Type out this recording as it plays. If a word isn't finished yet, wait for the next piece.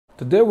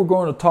Today we're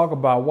going to talk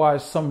about why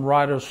some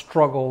riders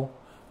struggle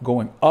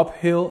going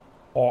uphill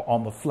or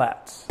on the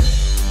flats.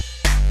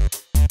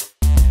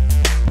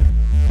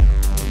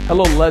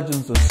 Hello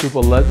legends and super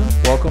legends,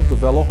 welcome to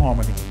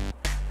Veloharmony.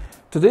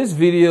 Today's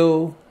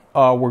video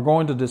we're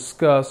going to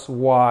discuss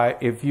why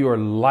if you're a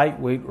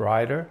lightweight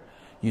rider,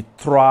 you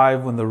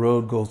thrive when the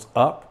road goes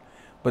up,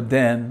 but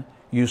then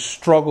you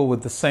struggle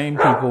with the same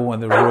people when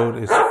the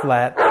road is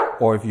flat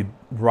or if you're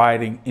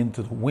riding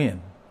into the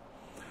wind.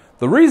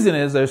 The reason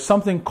is there's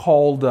something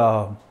called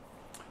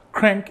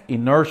crank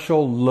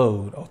inertial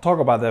load. I'll talk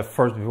about that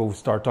first before we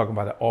start talking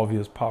about the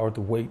obvious power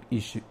to weight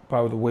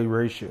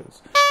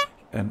ratios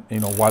and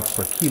watts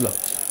per kilo.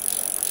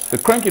 The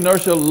crank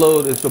inertial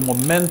load is the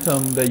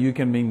momentum that you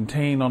can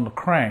maintain on the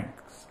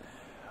cranks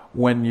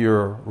when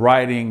you're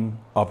riding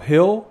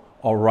uphill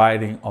or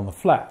riding on the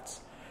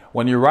flats.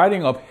 When you're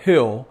riding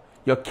uphill,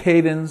 your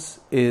cadence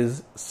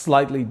is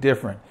slightly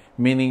different,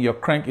 meaning your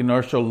crank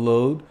inertial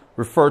load,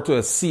 referred to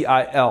as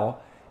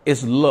CIL,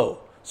 is low.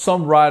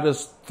 Some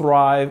riders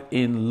thrive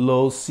in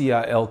low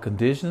CIL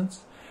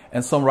conditions,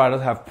 and some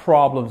riders have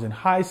problems in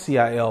high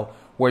CIL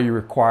where you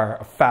require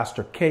a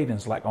faster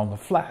cadence, like on the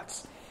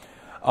flats.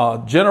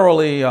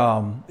 Generally,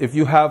 if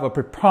you have a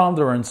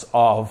preponderance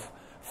of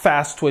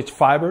fast twitch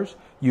fibers,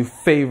 you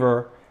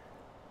favor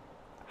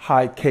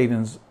high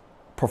cadence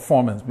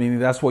performance, meaning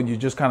that's what you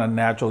just kind of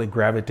naturally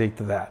gravitate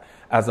to that,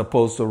 as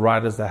opposed to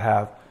riders that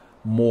have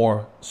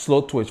more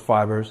slow twitch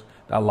fibers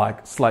that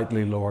like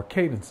slightly lower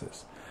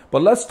cadences.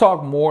 But let's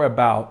talk more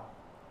about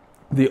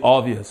the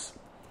obvious.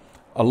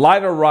 A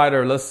lighter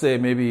rider, let's say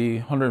maybe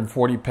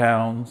 140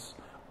 pounds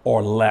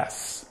or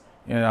less,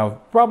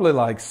 probably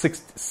like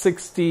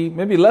 60,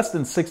 maybe less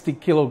than 60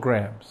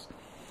 kilograms.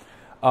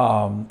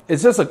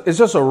 It's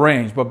just a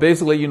range, but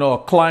basically, a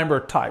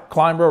climber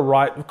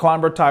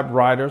type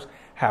riders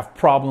have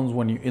problems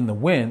when you're in the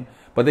wind,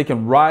 but they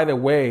can ride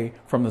away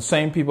from the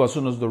same people as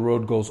soon as the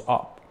road goes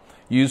up.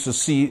 You used to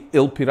see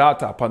Il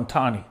Pirata,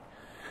 Pantani.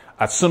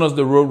 As soon as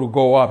the road will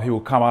go up, he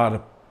will come out of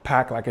the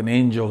pack like an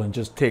angel and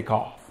just take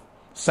off.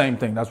 Same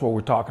thing, that's what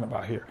we're talking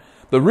about here.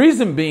 The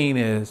reason being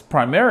is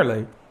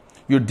primarily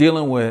you're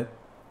dealing with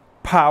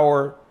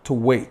power to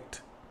weight.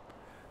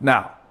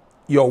 Now,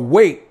 your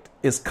weight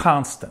is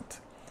constant,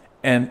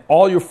 and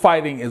all you're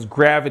fighting is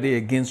gravity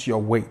against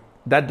your weight.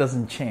 That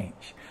doesn't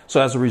change. So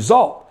as a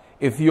result,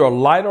 if you're a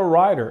lighter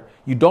rider,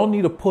 you don't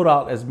need to put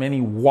out as many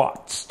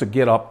watts to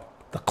get up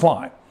the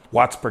climb.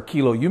 Watts per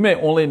kilo, you may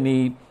only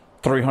need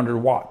 300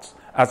 watts,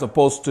 as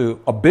opposed to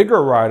a bigger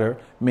rider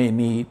may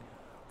need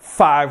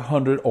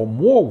 500 or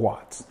more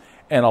watts.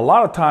 And a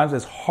lot of times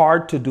it's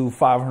hard to do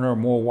 500 or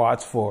more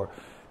watts for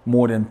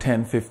more than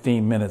 10,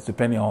 15 minutes,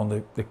 depending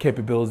on the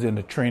capability and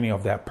the training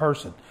of that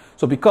person.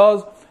 So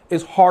because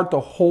it's hard to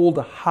hold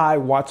a high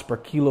watts per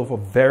kilo for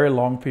very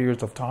long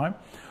periods of time,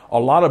 a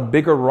lot of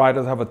bigger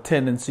riders have a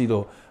tendency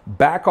to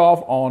back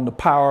off on the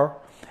power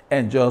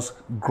and just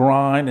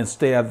grind and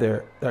stay at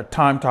their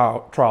time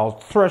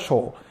trial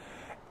threshold,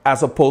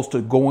 as opposed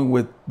to going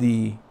with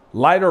the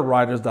lighter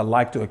riders that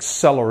like to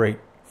accelerate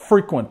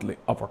frequently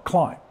up a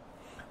climb.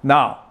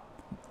 Now,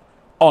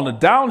 on the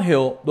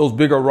downhill, those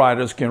bigger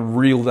riders can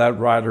reel that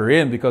rider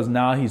in because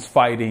now he's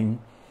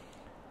fighting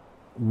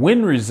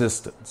wind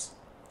resistance.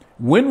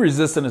 Wind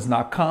resistance is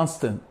not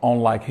constant,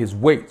 unlike his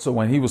weight. So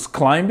when he was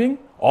climbing,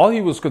 all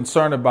he was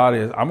concerned about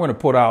is, I'm going to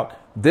put out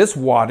this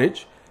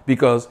wattage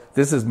because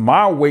this is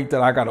my weight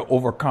that I got to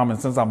overcome. And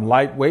since I'm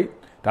lightweight,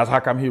 that's how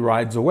come he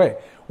rides away.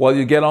 Well,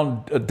 you get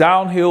on a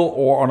downhill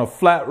or on a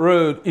flat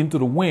road into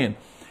the wind.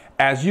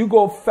 As you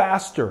go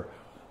faster,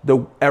 the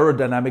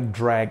aerodynamic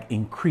drag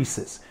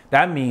increases.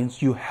 That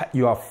means you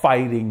are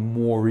fighting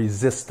more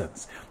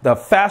resistance. The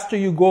faster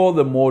you go,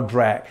 the more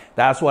drag.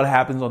 That's what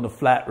happens on the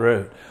flat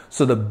road.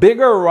 So the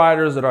bigger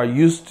riders that are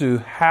used to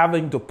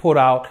having to put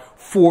out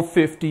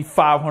 450,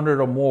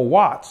 500 or more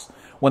watts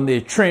when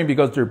they train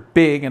because they're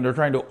big and they're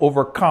trying to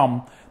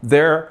overcome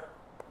their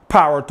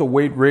power to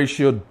weight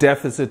ratio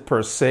deficit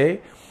per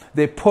se,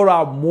 they put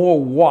out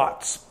more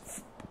watts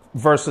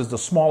versus the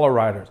smaller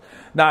riders.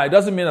 Now, it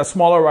doesn't mean that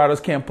smaller riders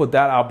can't put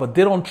that out, but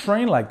they don't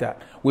train like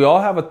that. We all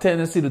have a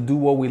tendency to do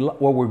what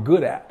we're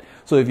good at.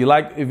 So if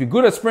you're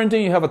good at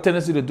sprinting, you have a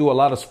tendency to do a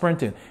lot of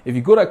sprinting. If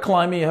you're good at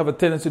climbing, you have a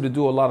tendency to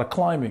do a lot of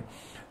climbing.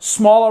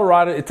 Smaller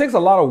riders, it takes a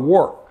lot of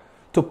work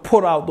to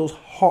put out those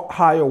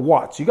higher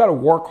watts. You got to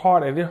work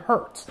hard and it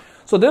hurts.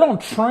 So they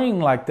don't train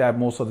like that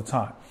most of the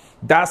time.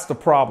 That's the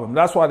problem.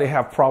 That's why they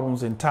have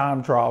problems in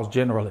time trials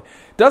generally.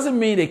 Doesn't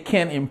mean they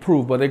can't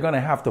improve, but they're going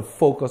to have to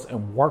focus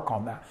and work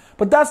on that.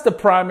 But that's the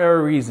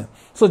primary reason.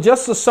 So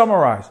just to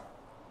summarize,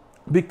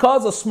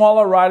 because a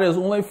smaller rider is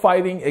only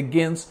fighting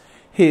against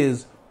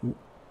his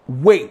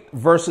weight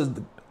versus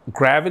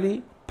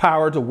gravity,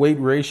 power to weight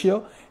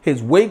ratio,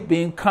 his weight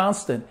being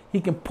constant, he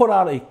can put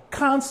out a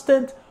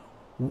constant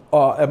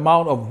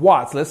amount of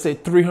watts, let's say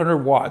 300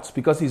 watts,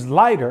 because he's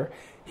lighter.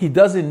 He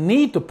doesn't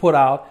need to put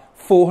out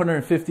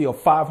 450 or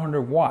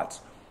 500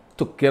 watts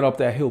to get up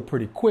that hill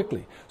pretty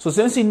quickly. So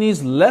since he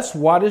needs less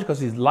wattage because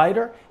he's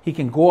lighter, he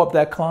can go up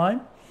that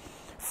climb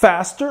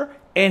faster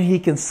and he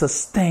can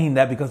sustain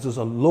that because there's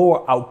a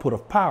lower output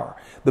of power.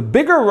 The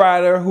bigger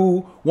rider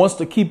who wants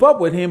to keep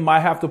up with him might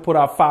have to put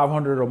out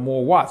 500 or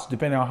more watts,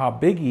 depending on how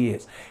big he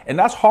is. And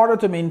that's harder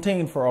to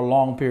maintain for a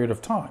long period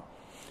of time.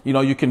 You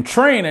know, you can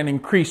train and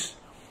increase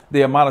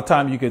the amount of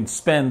time you can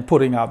spend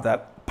putting out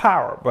that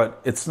power,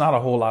 but it's not a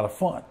whole lot of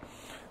fun.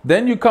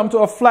 Then you come to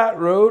a flat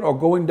road or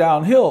going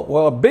downhill.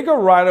 Well, a bigger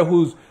rider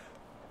who's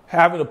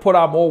having to put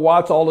out more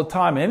watts all the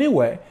time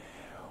anyway,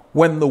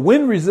 when the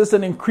wind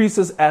resistance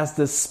increases as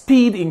the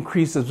speed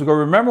increases, because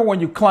remember when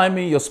you're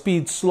climbing, your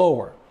speed's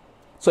slower.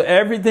 So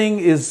everything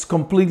is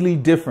completely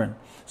different.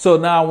 So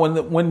now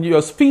when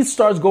your speed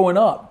starts going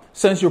up,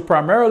 since you're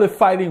primarily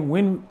fighting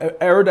wind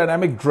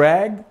aerodynamic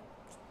drag,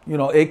 you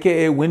know,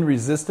 aka wind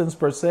resistance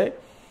per se,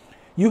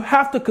 you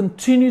have to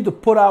continue to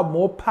put out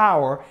more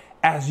power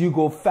as you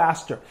go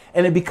faster.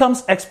 And it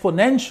becomes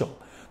exponential.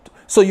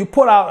 So you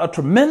put out a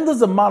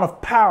tremendous amount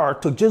of power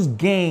to just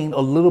gain a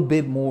little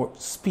bit more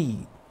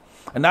speed.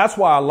 And that's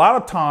why a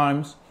lot of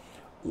times,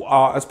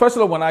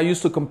 especially when I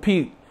used to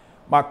compete,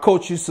 my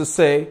coach used to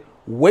say,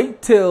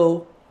 wait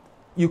till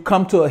you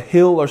come to a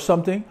hill or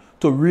something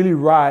to really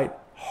ride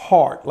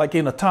hard. Like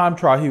in a time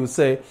trial, he would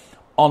say,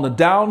 on the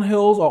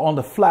downhills or on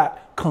the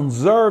flat,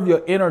 conserve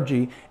your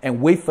energy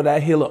and wait for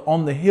that hill.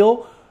 On the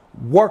hill,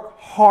 work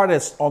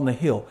hardest on the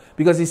hill.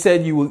 Because he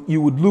said you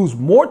would lose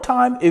more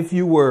time if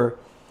you were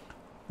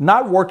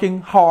not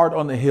working hard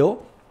on the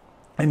hill.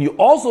 And you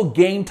also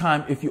gain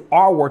time if you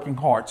are working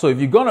hard. So if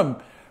you're going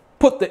to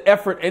put the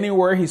effort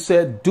anywhere, he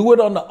said, do it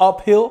on the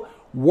uphill,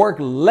 work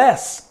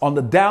less on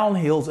the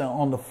downhills and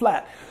on the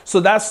flat.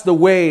 So that's the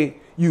way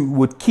you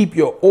would keep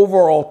your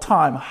overall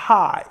time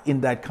high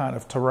in that kind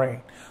of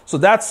terrain. So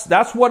that's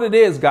what it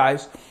is,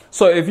 guys.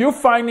 So if you're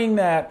finding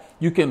that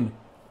you can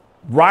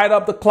ride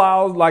up the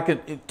clouds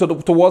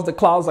towards the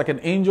clouds like an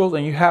angel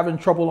and you're having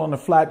trouble on the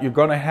flat, you're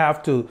going to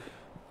have to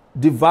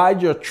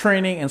divide your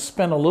training and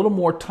spend a little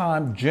more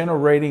time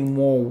generating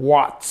more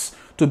watts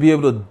to be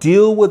able to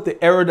deal with the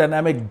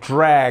aerodynamic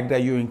drag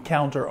that you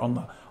encounter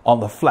on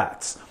the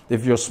flats.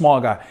 If you're a small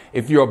guy,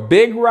 if you're a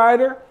big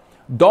rider,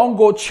 don't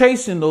go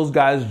chasing those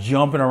guys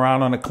jumping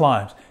around on the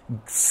climbs.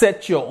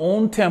 Set your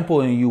own tempo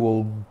and you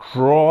will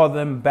draw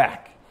them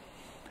back.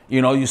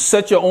 You know, you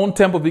set your own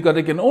tempo because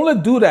they can only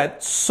do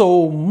that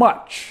so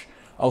much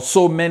or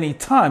so many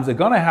times. They're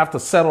going to have to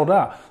settle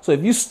down. So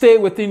if you stay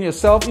within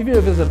yourself, even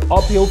if it's an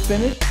uphill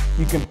finish,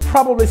 you can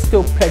probably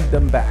still peg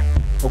them back.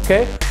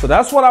 Okay? So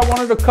that's what I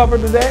wanted to cover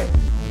today.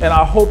 And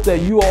I hope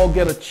that you all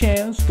get a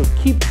chance to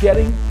keep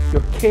getting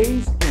your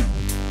Ks